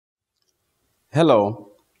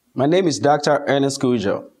Hello, my name is Dr. Ernest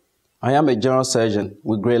Cudjoe. I am a general surgeon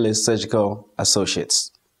with Great Lakes Surgical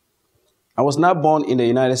Associates. I was not born in the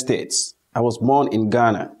United States. I was born in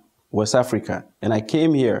Ghana, West Africa, and I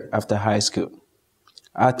came here after high school.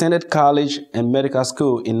 I attended college and medical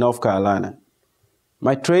school in North Carolina.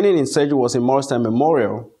 My training in surgery was in Morristown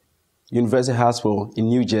Memorial University Hospital in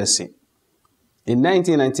New Jersey. In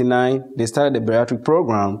 1999, they started the bariatric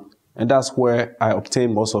program, and that's where I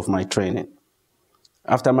obtained most of my training.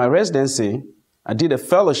 After my residency, I did a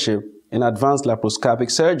fellowship in advanced laparoscopic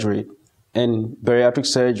surgery and bariatric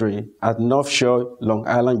surgery at North Shore Long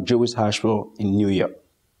Island Jewish Hospital in New York.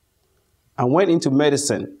 I went into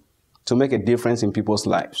medicine to make a difference in people's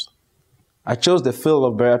lives. I chose the field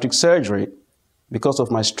of bariatric surgery because of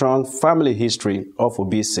my strong family history of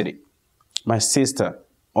obesity. My sister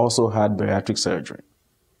also had bariatric surgery.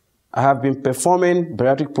 I have been performing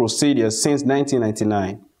bariatric procedures since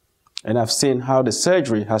 1999, and I've seen how the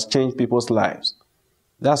surgery has changed people's lives.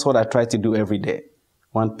 That's what I try to do every day,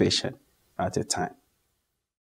 one patient at a time.